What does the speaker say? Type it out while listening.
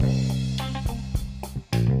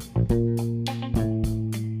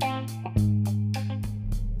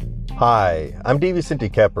Hi, I'm DiVicente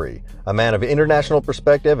Kepri, a man of international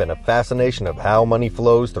perspective and a fascination of how money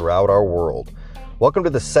flows throughout our world. Welcome to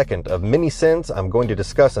the second of many cents I'm going to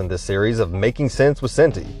discuss in this series of Making Sense with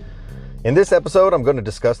Senti. In this episode, I'm going to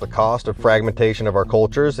discuss the cost of fragmentation of our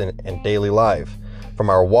cultures and daily life, from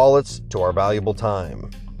our wallets to our valuable time.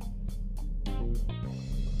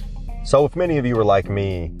 So if many of you are like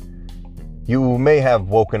me, you may have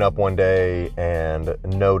woken up one day and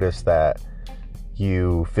noticed that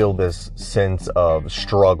you feel this sense of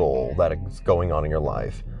struggle that is going on in your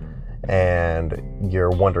life. And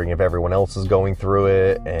you're wondering if everyone else is going through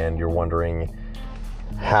it, and you're wondering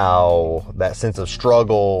how that sense of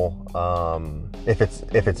struggle, if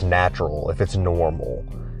it's natural, if it's normal.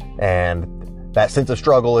 And that sense of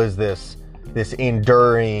struggle is this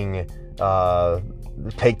enduring,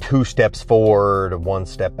 take 2 steps forward, 1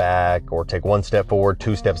 step back, or take 1 step forward,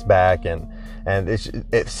 2 steps back. And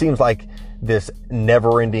it seems like this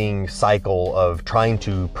never-ending cycle of trying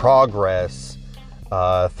to progress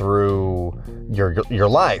through your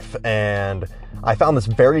life. And I found this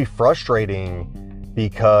very frustrating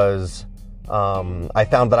because I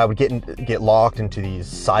found that I would get locked into these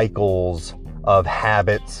cycles of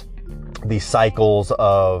habits, these cycles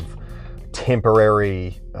of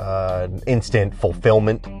temporary instant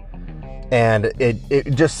fulfillment, and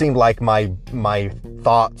it just seemed like my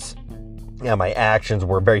thoughts and my actions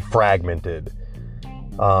were very fragmented,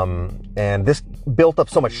 and this built up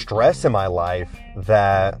so much stress in my life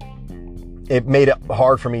that it made it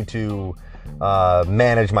hard for me to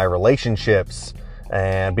manage my relationships,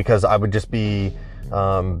 and because I would just be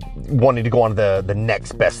wanting to go on to the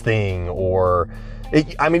next best thing. Or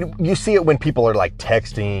you see it when people are like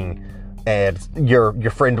texting, and your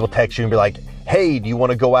friend will text you and be like, hey, do you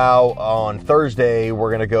want to go out on Thursday?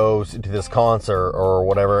 We're going to go to this concert or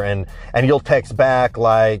whatever. And you'll text back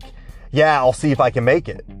like, yeah, I'll see if I can make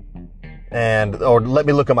it. Or let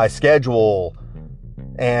me look at my schedule.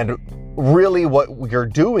 And really what you're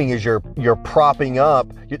doing is you're propping up,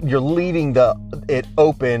 you're leaving it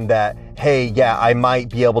open that, hey, yeah, I might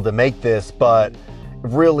be able to make this, but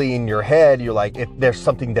really in your head, you're like, if there's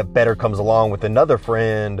something that better comes along with another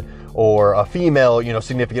friend or a female,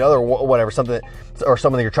 significant other, whatever, something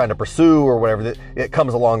you're trying to pursue or whatever, that it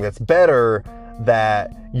comes along that's better,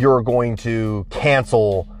 that you're going to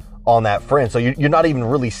cancel on that friend. So you're not even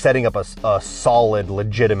really setting up a solid,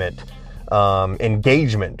 legitimate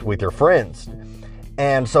engagement with your friends.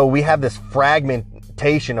 And so we have this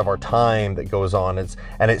fragmentation of our time that goes on,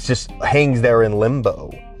 and it's just hangs there in limbo.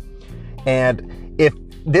 And if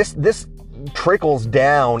this trickles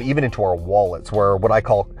down even into our wallets, where what I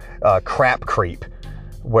call crap creep,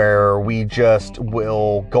 where we just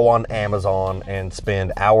will go on Amazon and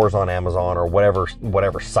spend hours on Amazon or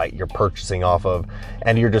whatever site you're purchasing off of,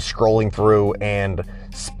 and you're just scrolling through and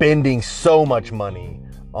spending so much money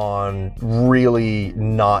on really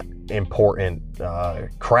not important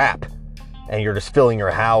crap, and you're just filling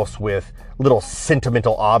your house with little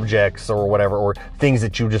sentimental objects or whatever, or things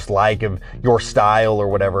that you just like of your style or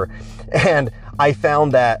whatever. And I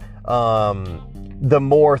found that the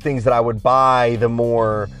more things that I would buy, the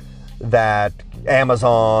more that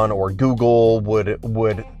Amazon or Google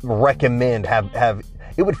would recommend,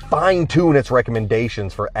 it would fine tune its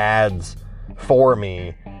recommendations for ads for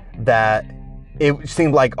me, that it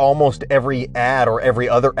seemed like almost every ad or every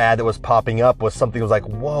other ad that was popping up was something that was like,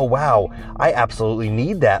 whoa, wow, I absolutely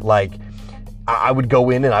need that. Like, I would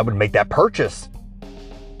go in and I would make that purchase.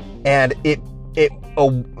 And it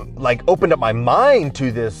opened up my mind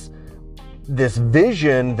to this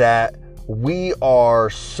vision that we are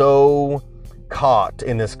so caught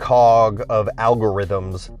in this cog of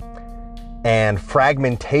algorithms and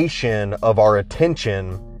fragmentation of our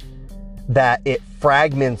attention that it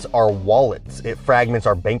fragments our wallets, it fragments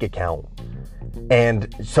our bank account.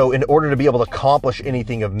 And so in order to be able to accomplish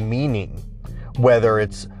anything of meaning, whether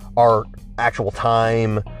it's our actual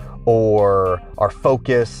time or our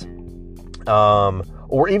focus,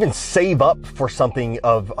 or even save up for something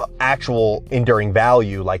of actual enduring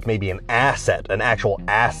value, like maybe an actual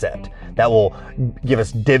asset that will give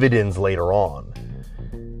us dividends later on,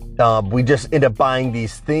 we just end up buying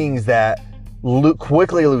these things that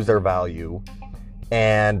quickly lose their value,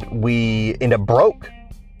 and we end up broke,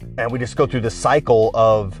 and we just go through the cycle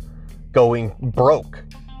of going broke.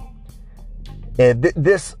 And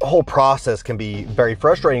this whole process can be very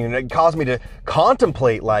frustrating, and it caused me to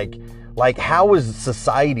contemplate like how is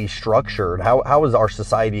society structured? How is our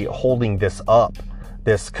society holding this up?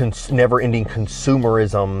 This never-ending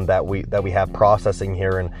consumerism that we have processing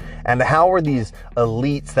here, and how are these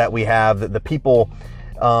elites that we have, that the people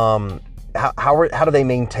how do they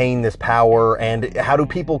maintain this power, and how do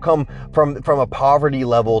people come from a poverty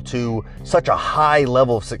level to such a high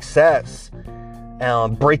level of success,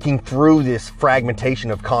 breaking through this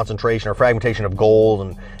fragmentation of concentration or fragmentation of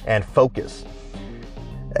goals and focus.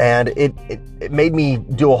 And it made me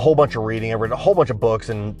do a whole bunch of reading. I read a whole bunch of books,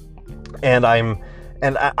 and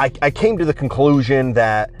I came to the conclusion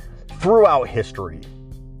that throughout history,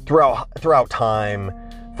 throughout time,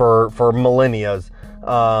 for millennia,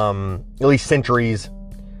 at least centuries,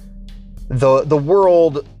 the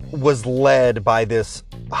world was led by this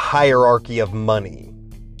hierarchy of money.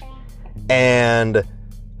 And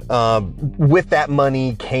with that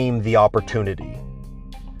money came the opportunity.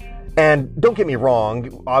 And don't get me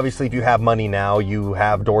wrong, obviously if you have money now, you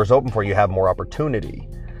have doors open for you, have more opportunity.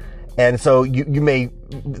 And so you may,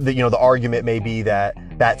 the argument may be that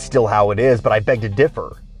that's still how it is, but I beg to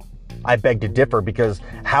differ. Because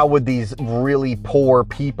how would these really poor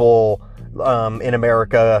people in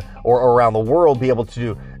America or around the world be able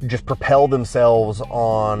to just propel themselves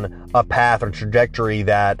on a path or trajectory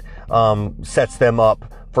that sets them up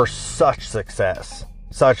for such success,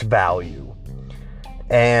 such value?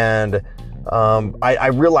 And I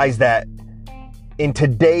realized that in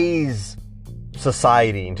today's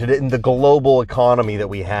society, in the global economy that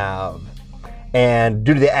we have, and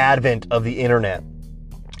due to the advent of the internet,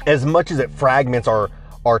 as much as it fragments our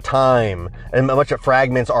time, and as much as it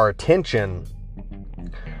fragments our attention,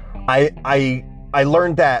 I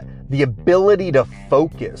learned that the ability to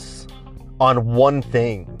focus on one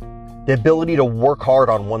thing, the ability to work hard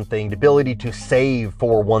on one thing, the ability to save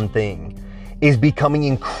for one thing is becoming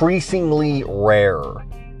increasingly rare.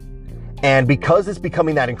 And because it's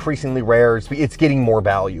becoming that increasingly rare, it's getting more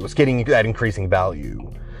value. It's getting that increasing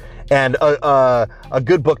value. And a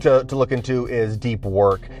good book to look into is Deep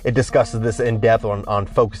Work. It discusses this in depth on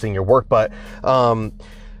focusing your work. But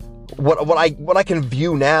what I can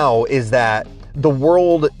view now is that the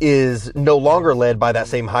world is no longer led by that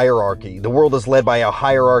same hierarchy. The world is led by a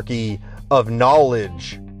hierarchy of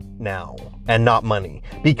knowledge now, and not money.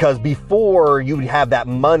 Because before, you would have that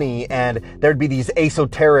money and there'd be these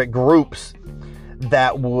esoteric groups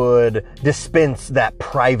that would dispense that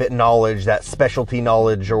private knowledge, that specialty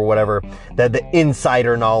knowledge or whatever, the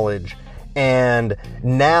insider knowledge. And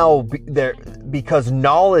now, because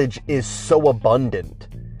knowledge is so abundant,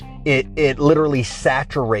 it literally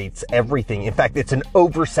saturates everything. In fact, it's an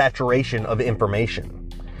oversaturation of information.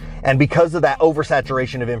 And because of that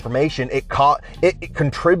oversaturation of information, it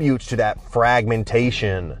contributes to that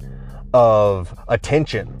fragmentation of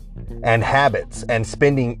attention and habits and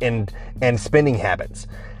spending habits.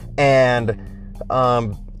 And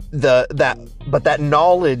that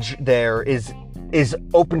knowledge there is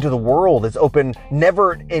open to the world. It's open.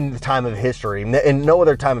 Never in the time of history, in no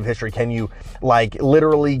other time of history, can you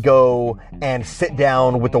literally go and sit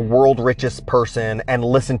down with the world richest person and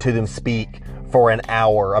listen to them speak for an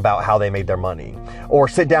hour about how they made their money, or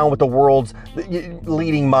sit down with the world's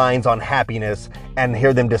leading minds on happiness and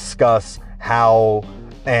hear them discuss how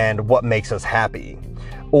and what makes us happy.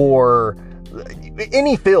 Or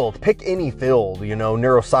any field, pick any field,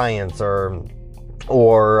 neuroscience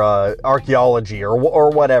or archaeology or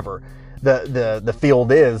whatever the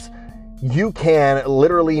field is. You can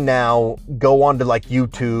literally now go onto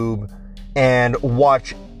YouTube and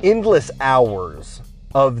watch endless hours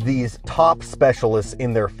of these top specialists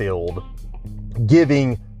in their field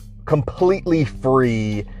giving completely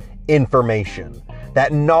free information.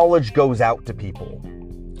 That knowledge goes out to people.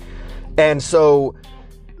 And so,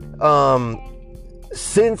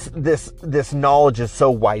 since this knowledge is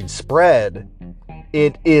so widespread,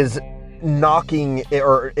 it is knocking,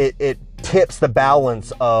 or it tips the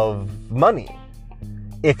balance of money.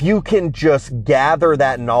 If you can just gather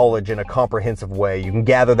that knowledge in a comprehensive way, you can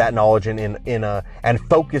gather that knowledge and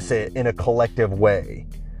focus it in a collective way,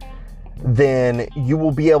 then you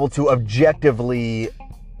will be able to objectively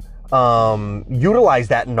utilize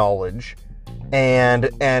that knowledge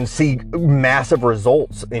and see massive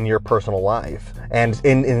results in your personal life and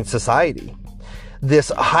in society. This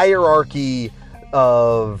hierarchy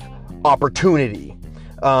of opportunity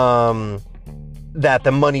that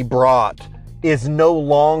the money brought is no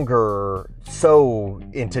longer so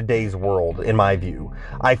in today's world, in my view.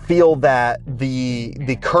 I feel that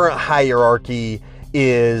the current hierarchy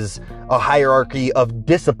is a hierarchy of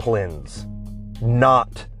disciplines,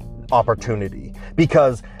 not opportunity.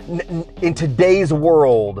 Because in today's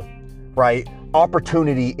world, right,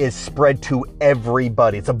 opportunity is spread to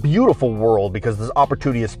everybody. It's a beautiful world because this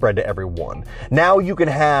opportunity is spread to everyone. Now you can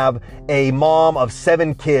have a mom of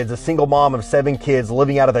 7 kids, a single mom of 7 kids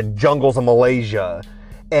living out of the jungles of Malaysia,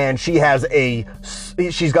 and she's got a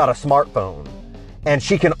smartphone, and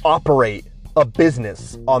she can operate a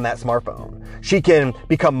business on that smartphone. She can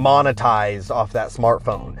become monetized off that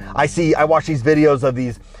smartphone. I watch these videos of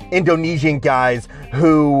these Indonesian guys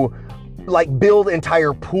who like build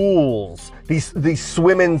entire pools, these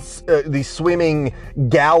swimming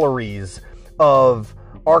galleries of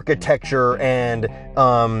architecture and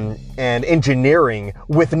engineering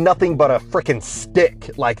with nothing but a freaking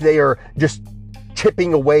stick. Like, they are just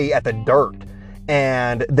chipping away at the dirt,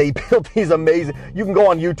 and they built these amazing, you can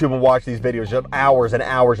go on YouTube and watch these videos, just hours and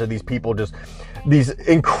hours of these people, just these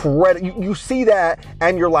incredible, you see that,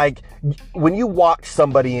 and you're like, when you watch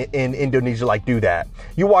somebody in Indonesia like do that,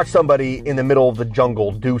 you watch somebody in the middle of the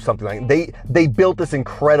jungle do something like, they built this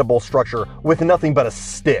incredible structure with nothing but a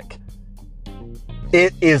stick.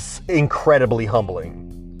 It is incredibly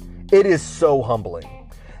humbling. It is so humbling.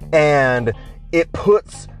 And it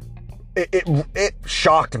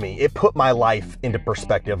shocked me. It put my life into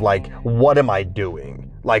perspective. Like, what am I doing?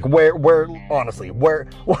 Like, honestly, what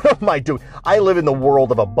am I doing? I live in the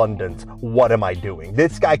world of abundance. What am I doing?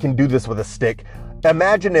 This guy can do this with a stick.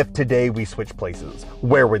 Imagine if today we switch places.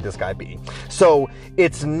 Where would this guy be? So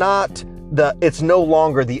it's no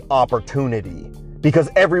longer the opportunity, because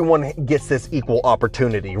everyone gets this equal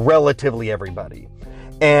opportunity, relatively everybody.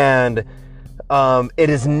 And it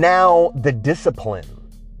is now the discipline.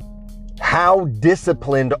 How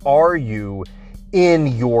disciplined are you in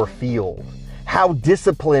your field? How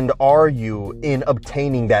disciplined are you in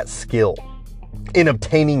obtaining that skill, in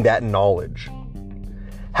obtaining that knowledge?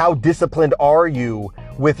 How disciplined are you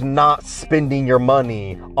with not spending your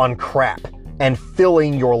money on crap and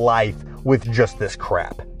filling your life with just this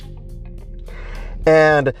crap?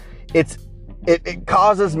 And it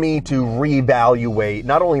causes me to reevaluate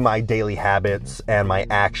not only my daily habits and my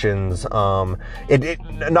actions,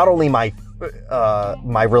 not only my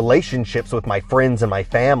relationships with my friends and my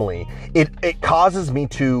family. It causes me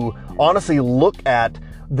to honestly look at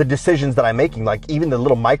the decisions that I'm making, like even the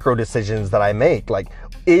little micro decisions that I make. Like,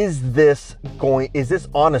 is this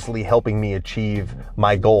honestly helping me achieve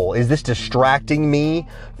my goal? Is this distracting me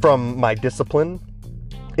from my discipline?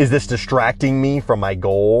 Is this distracting me from my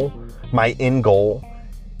goal, my end goal?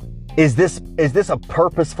 Is this a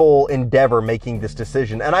purposeful endeavor making this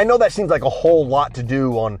decision? And I know that seems like a whole lot to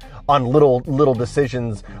do on little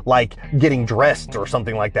decisions like getting dressed or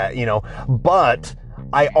something like that, but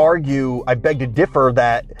I beg to differ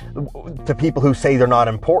that to people who say they're not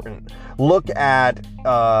important. Look at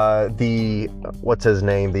what's his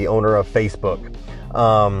name? The owner of Facebook.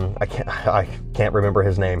 I can't remember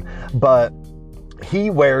his name, but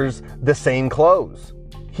he wears the same clothes.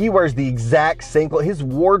 He wears the exact same clothes. His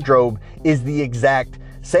wardrobe is the exact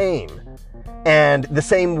same. And the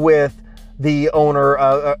same with the owner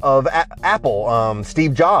of Apple,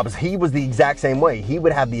 Steve Jobs. He was the exact same way. He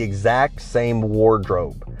would have the exact same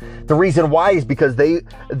wardrobe. The reason why is because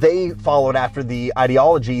they followed after the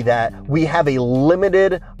ideology that we have a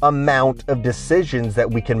limited amount of decisions that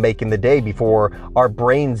we can make in the day before our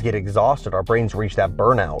brains get exhausted, our brains reach that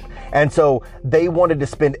burnout. And so they wanted to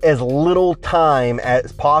spend as little time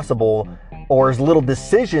as possible, or as little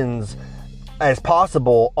decisions as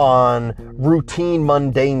possible, on routine,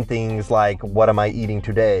 mundane things like, what am I eating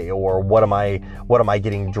today, or what am I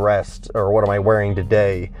getting dressed, or what am I wearing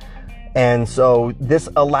today. And so this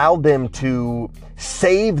allowed them to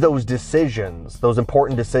save those decisions, those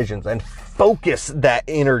important decisions, and focus that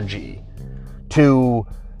energy to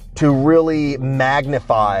really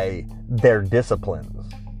magnify their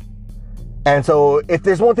disciplines. And so if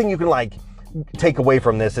there's one thing you can take away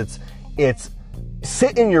from this, it's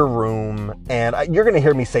sit in your room, and you're going to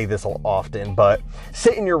hear me say this often, but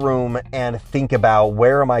sit in your room and think about,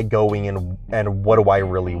 where am I going and what do I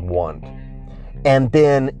really want? And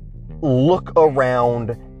then look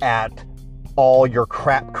around at all your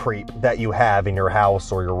crap creep that you have in your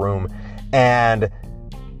house or your room, and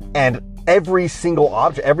every single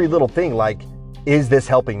object, every little thing, like, is this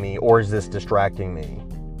helping me, or is this distracting me?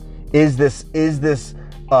 Is this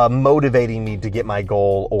motivating me to get my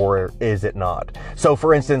goal, or is it not? So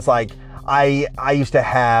for instance, like, I used to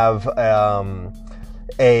have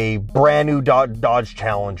a brand new Dodge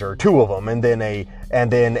Challenger, two of them, and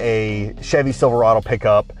then a Chevy Silverado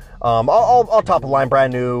pickup, all top of the line,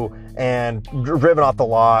 brand new, and driven off the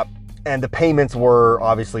lot. And the payments were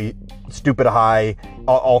obviously stupid high,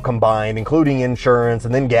 all combined, including insurance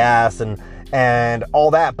and then gas and all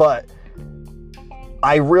that. But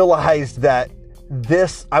I realized that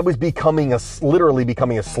I was literally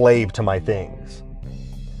becoming a slave to my things.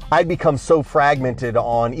 I'd become so fragmented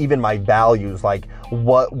on even my values, like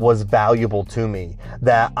what was valuable to me,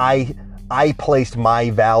 that I I placed my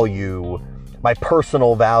value, my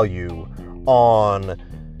personal value, on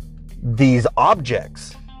these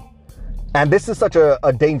objects. And this is such a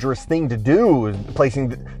dangerous thing to do, is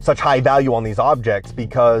placing such high value on these objects,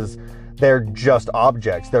 because they're just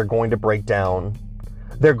objects. They're going to break down.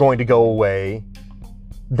 They're going to go away.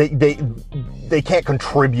 They can't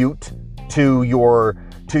contribute to your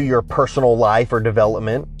personal life or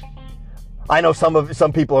development. I know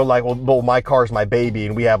some people are like, well, my car's my baby,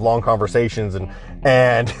 and we have long conversations, and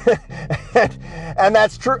and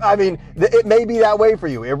that's true. I mean, it may be that way for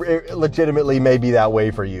you. It legitimately may be that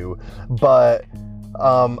way for you, but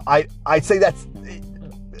I'd say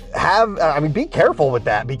be careful with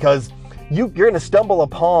that, because you're going to stumble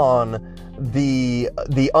upon the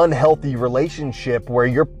unhealthy relationship where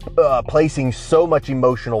you're placing so much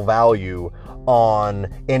emotional value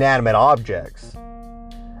on inanimate objects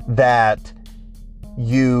that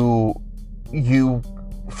you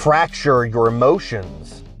fracture your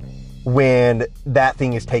emotions when that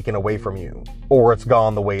thing is taken away from you, or it's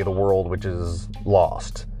gone the way of the world, which is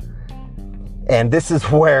lost. And this is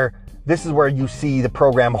where you see the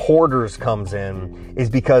program Hoarders comes in, is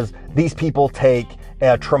because these people take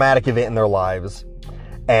a traumatic event in their lives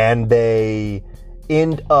and they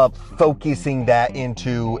end up focusing that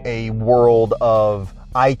into a world of,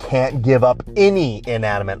 I can't give up any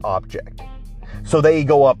inanimate object. So they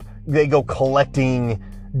go collecting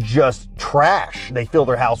just trash. They fill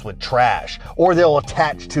their house with trash, or they'll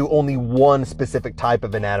attach to only one specific type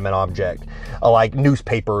of inanimate object, like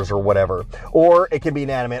newspapers or whatever. Or it can be an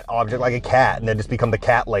inanimate object like a cat, and they just become the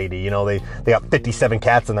cat lady. They got 57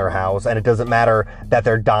 cats in their house, and it doesn't matter that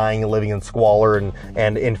they're dying and living in squalor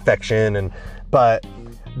and infection, but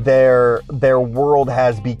their world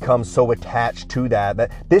has become so attached to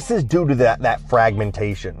that this is due to that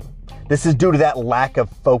fragmentation. This is due to that lack of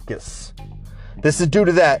focus. This is due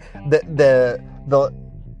to that the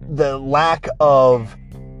lack of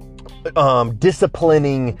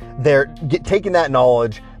disciplining taking that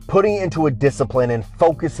knowledge, putting it into a discipline, and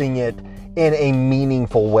focusing it in a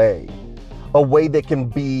meaningful way, a way that can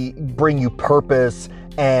bring you purpose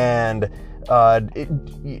and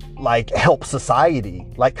like help society,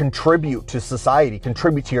 like contribute to society,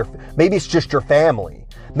 contribute to maybe it's just your family,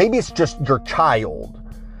 maybe it's just your child,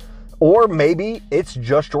 or maybe it's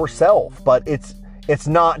just yourself, but it's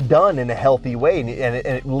not done in a healthy way, and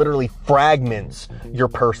it literally fragments your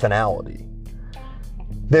personality.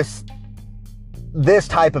 This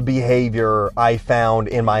type of behavior I found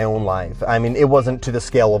in my own life. I mean, it wasn't to the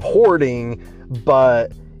scale of hoarding,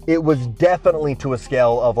 but it was definitely to a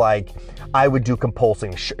scale of, like, I would do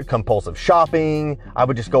compulsive shopping. I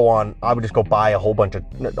would just go buy a whole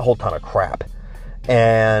ton of crap.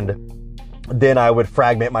 And then I would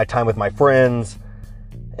fragment my time with my friends,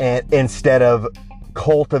 and instead of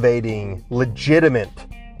cultivating legitimate,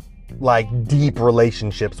 like, deep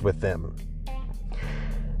relationships with them.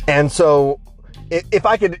 And so if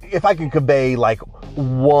I could convey like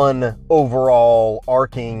one overall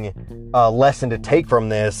arcing lesson to take from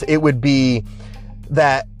this, it would be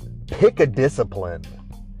that pick a discipline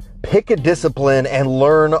and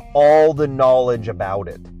learn all the knowledge about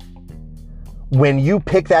it. When you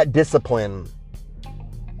pick that discipline,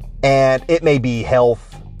 and it may be health,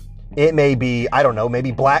 it may be, I don't know,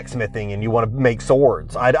 maybe blacksmithing and you want to make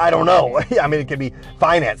swords. I don't know. I mean, it could be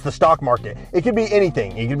finance, the stock market. It could be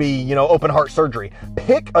anything. It could be, open heart surgery.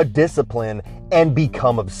 Pick a discipline and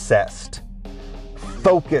become obsessed.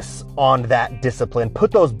 Focus on that discipline.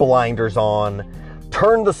 Put those blinders on.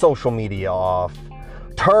 Turn the social media off.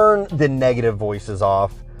 Turn the negative voices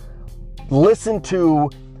off. Listen to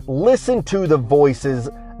the voices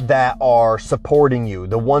that are supporting you,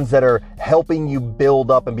 the ones that are helping you build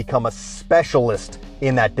up and become a specialist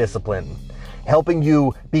in that discipline, helping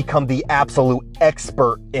you become the absolute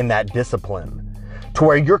expert in that discipline, to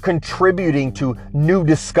where you're contributing to new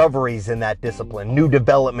discoveries in that discipline, new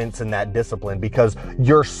developments in that discipline, because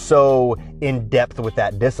you're so in depth with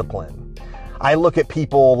that discipline. I look at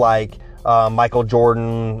people like Michael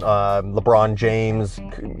Jordan, LeBron James,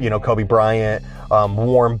 Kobe Bryant,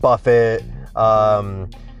 Warren Buffett,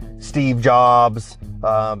 Steve Jobs,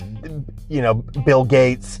 Bill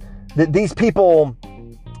Gates. These people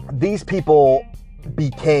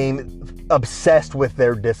became obsessed with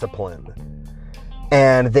their discipline,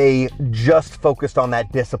 and they just focused on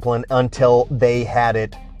that discipline until they had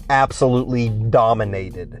it absolutely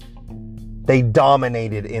dominated. They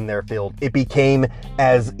dominated in their field. It became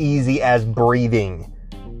as easy as breathing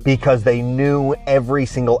because they knew every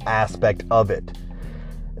single aspect of it.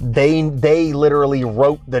 They literally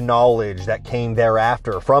wrote the knowledge that came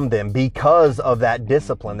thereafter from them because of that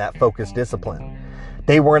discipline, that focused discipline.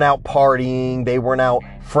 They weren't out partying. They weren't out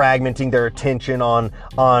fragmenting their attention on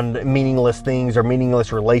meaningless things or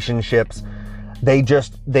meaningless relationships. They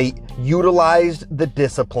utilized the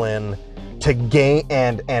discipline to gain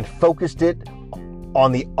and focused it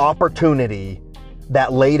on the opportunity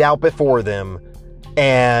that laid out before them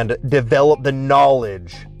and developed the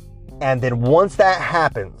knowledge. And then once that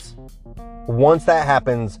happens,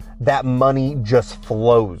 that money just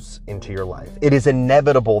flows into your life. It is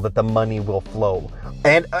inevitable that the money will flow,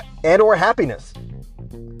 and or happiness.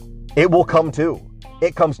 It will come too.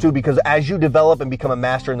 It comes too, because as you develop and become a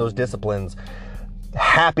master in those disciplines,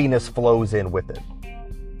 happiness flows in with it.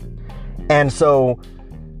 And so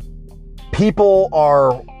people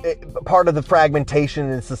are part of the fragmentation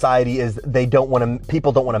in society is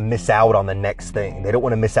people don't want to miss out on the next thing. They don't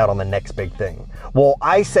want to miss out on the next big thing. Well,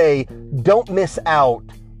 I say don't miss out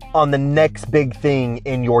on the next big thing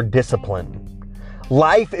in your discipline.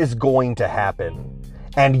 Life is going to happen,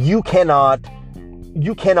 and you cannot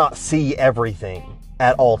see everything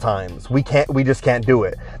at all times. We just can't do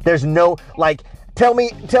it. There's no, tell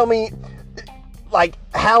me,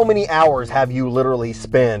 how many hours have you literally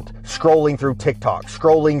spent scrolling through TikTok,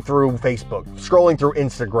 scrolling through Facebook, scrolling through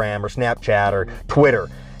Instagram or Snapchat or Twitter?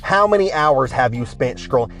 How many hours have you spent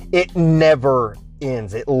scrolling? It never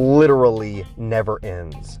ends. It literally never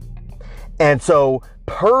ends. And so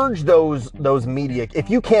purge those media. If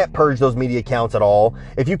you can't purge those media accounts at all,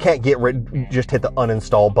 if you can't just hit the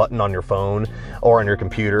uninstall button on your phone or on your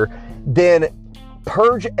computer, then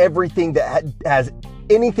purge everything that has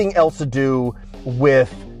anything else to do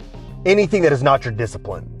with anything that is not your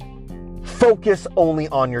discipline. Focus only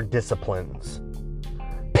on your disciplines.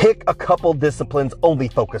 Pick a couple disciplines, only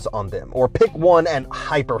focus on them, or pick one and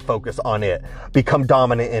hyper focus on it, become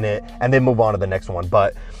dominant in it, and then move on to the next one.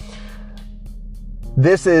 But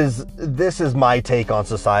this is my take on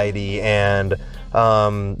society and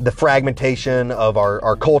the fragmentation of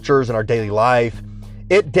our cultures and our daily life.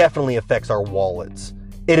 It definitely affects our wallets.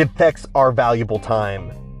 It affects our valuable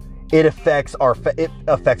time. It affects our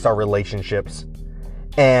relationships.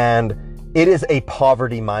 And it is a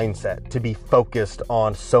poverty mindset to be focused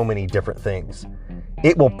on so many different things.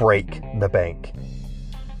 It will break the bank.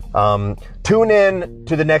 Tune in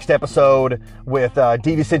to the next episode with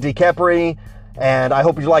DeVicente Kepri, and I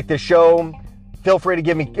hope you like this show. Feel free to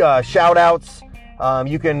give me shout outs.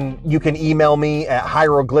 You can email me at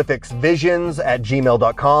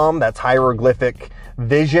hieroglyphicsvisions@gmail.com. That's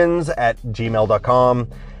hieroglyphicvisions@gmail.com.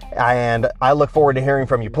 And I look forward to hearing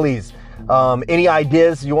from you. Please, any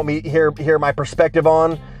ideas you want me to hear my perspective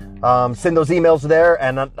on, send those emails there,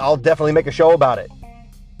 and I'll definitely make a show about it.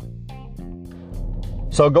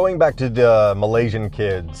 So going back to the Malaysian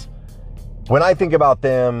kids, when I think about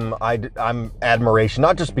them, I'm admiration,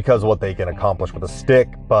 not just because of what they can accomplish with a stick,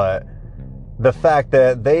 but the fact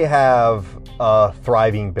that they have a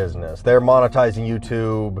thriving business. They're monetizing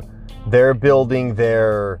YouTube, they're building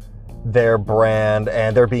their brand,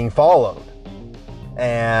 and they're being followed.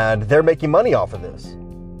 And they're making money off of this.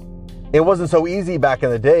 It wasn't so easy back in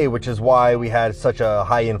the day, which is why we had such a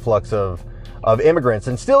high influx of immigrants.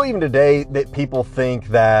 And still even today, that people think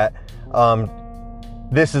that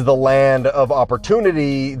this is the land of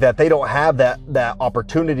opportunity, that they don't have that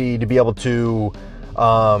opportunity to be able to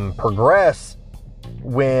progress,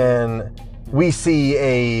 when we see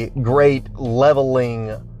a great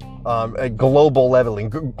leveling, a global leveling.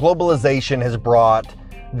 Globalization has brought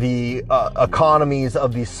the economies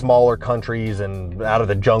of these smaller countries and out of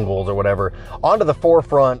the jungles or whatever onto the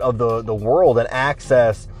forefront of the world, and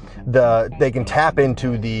access they can tap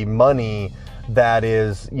into the money that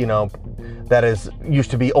is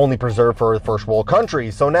used to be only preserved for first world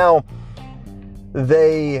countries. So now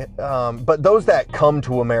but those that come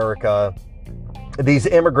to America, these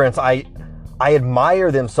immigrants, I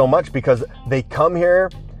admire them so much, because they come here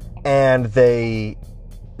and they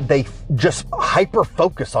just hyper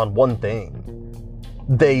focus on one thing.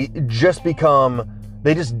 They just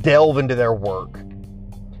delve into their work.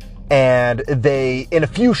 And in a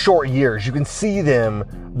few short years, you can see them,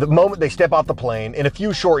 the moment they step off the plane, in a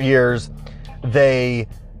few short years, they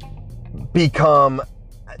become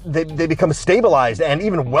stabilized and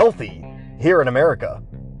even wealthy here in America.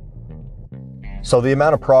 So the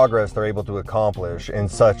amount of progress they're able to accomplish in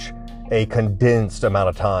such a condensed amount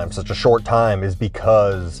of time, such a short time, is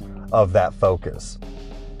because of that focus.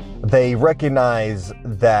 They recognize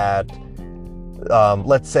that,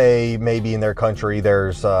 let's say maybe in their country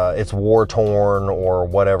it's war torn or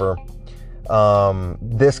whatever.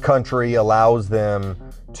 This country allows them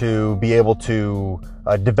to be able to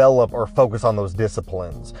develop or focus on those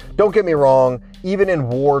disciplines. Don't get me wrong, even in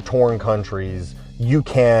war torn countries, you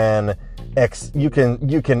can you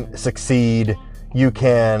can succeed, you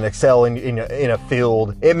can excel in a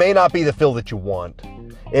field. It may not be the field that you want.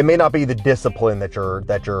 It may not be the discipline that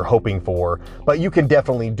you're hoping for, but you can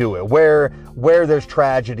definitely do it. Where there's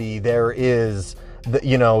tragedy, there is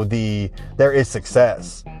there is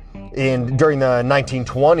success. During the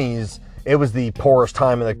 1920s, it was the poorest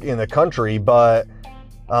time in the country, but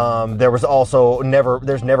there was also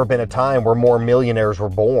there's never been a time where more millionaires were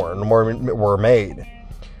born, more were made.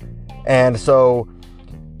 And so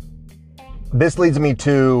this leads me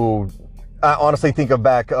to, I honestly think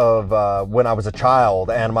back of when I was a child,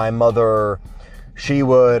 and my mother, she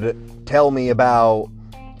would tell me about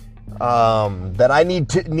that I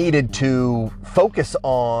needed to focus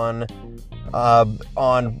on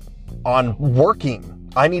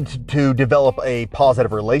working. I needed to develop a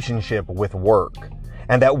positive relationship with work,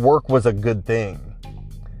 and that work was a good thing.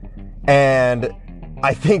 And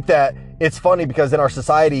I think that it's funny because in our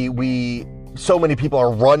society, so many people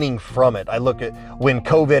are running from it. I look at when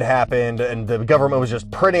COVID happened and the government was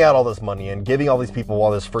just printing out all this money and giving all these people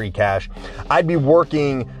all this free cash. I'd be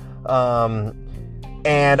working,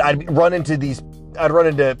 and I'd run into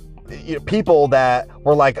people that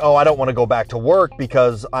were like, oh, I don't want to go back to work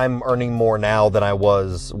because I'm earning more now than I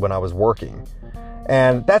was when I was working.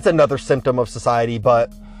 And that's another symptom of society.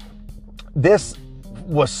 But this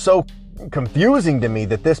was so confusing to me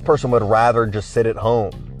that this person would rather just sit at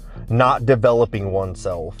home, not developing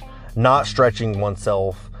oneself, not stretching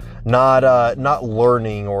oneself, not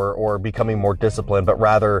learning or becoming more disciplined, but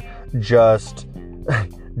rather just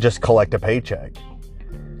collect a paycheck.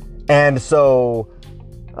 And so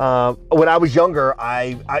when I was younger,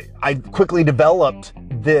 I quickly developed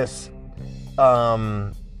this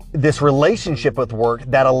relationship with work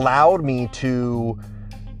that allowed me to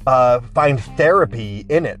find therapy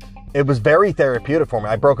in it. It was very therapeutic for me.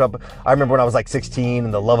 I broke up. I remember when I was like 16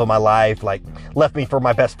 and the love of my life like left me for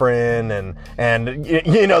my best friend, and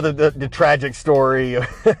the tragic story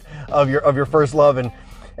of your first love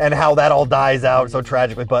and how that all dies out so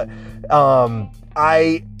tragically. But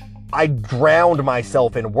I drowned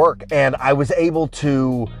myself in work, and I was able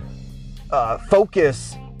to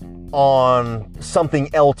focus on something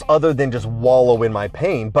else other than just wallow in my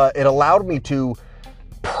pain. But it allowed me to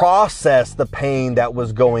process the pain that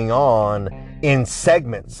was going on in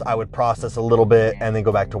segments. I would process a little bit and then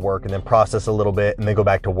go back to work, and then process a little bit and then go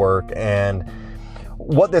back to work. And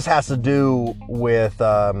what this has to do with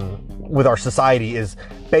our society is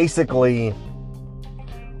basically,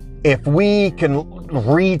 if we can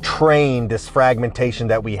retrain this fragmentation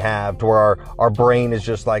that we have to where our brain is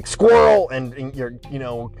just like squirrel, and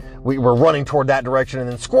we're running toward that direction, and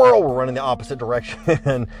then squirrel, we're running the opposite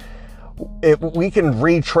direction. If we can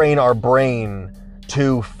retrain our brain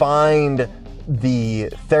to find the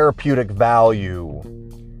therapeutic value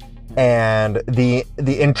and the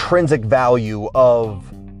intrinsic value of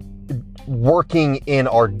working in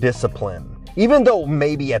our discipline, even though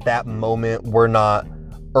maybe at that moment we're not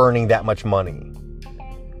earning that much money,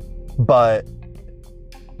 but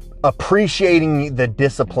appreciating the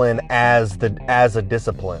discipline as a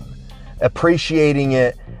discipline, appreciating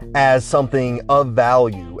it as something of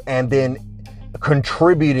value, and then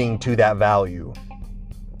contributing to that value.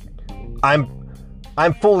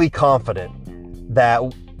 I'm fully confident that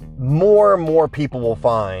more and more people will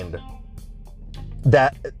find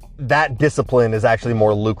that discipline is actually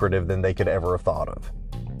more lucrative than they could ever have thought of.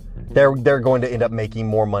 They're going to end up making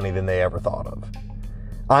more money than they ever thought of.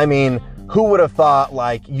 I mean, who would have thought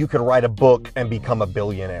like you could write a book and become a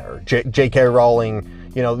billionaire? J.K. Rowling,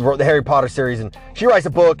 wrote the Harry Potter series, and she writes a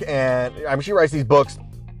book, and she writes these books,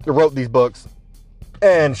 wrote these books,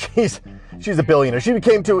 and she's a billionaire. She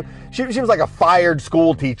was like a fired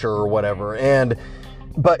school teacher or whatever,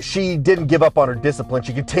 but she didn't give up on her discipline.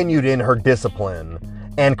 She continued in her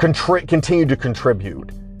discipline and continued to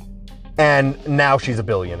contribute, and now she's a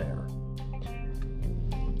billionaire.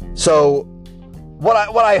 So what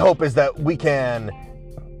I hope is that we can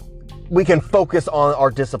focus on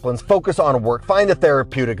our disciplines, focus on work, find the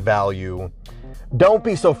therapeutic value. Don't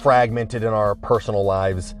be so fragmented in our personal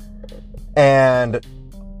lives, and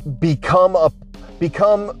become a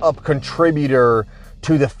contributor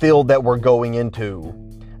to the field that we're going into,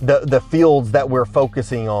 the fields that we're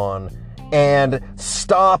focusing on, and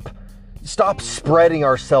stop spreading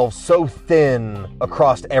ourselves so thin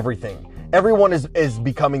across everything. Everyone has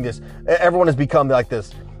become like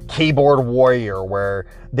this keyboard warrior where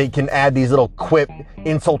they can add these little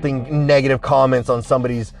insulting negative comments on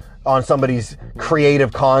somebody's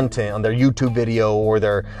creative content, on their YouTube video or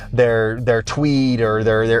their tweet or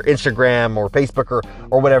their Instagram or Facebook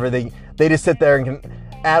or whatever. They just sit there and can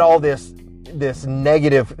add all this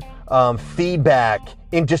negative feedback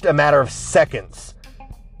in just a matter of seconds.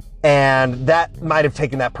 And that might have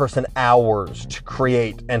taken that person hours to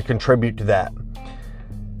create and contribute to that.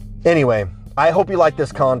 Anyway, I hope you like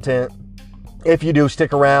this content. If you do,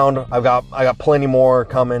 stick around. I got plenty more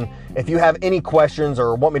coming. If you have any questions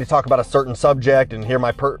or want me to talk about a certain subject and hear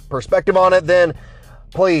my perspective on it, then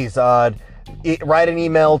please write an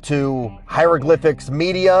email to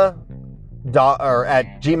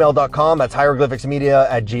hieroglyphicsmedia@gmail.com. That's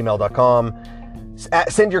hieroglyphicsmedia@gmail.com.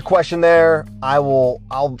 Send your question there.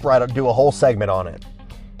 I'll do a whole segment on it.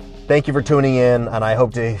 Thank you for tuning in, and I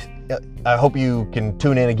hope you can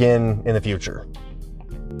tune in again in the future.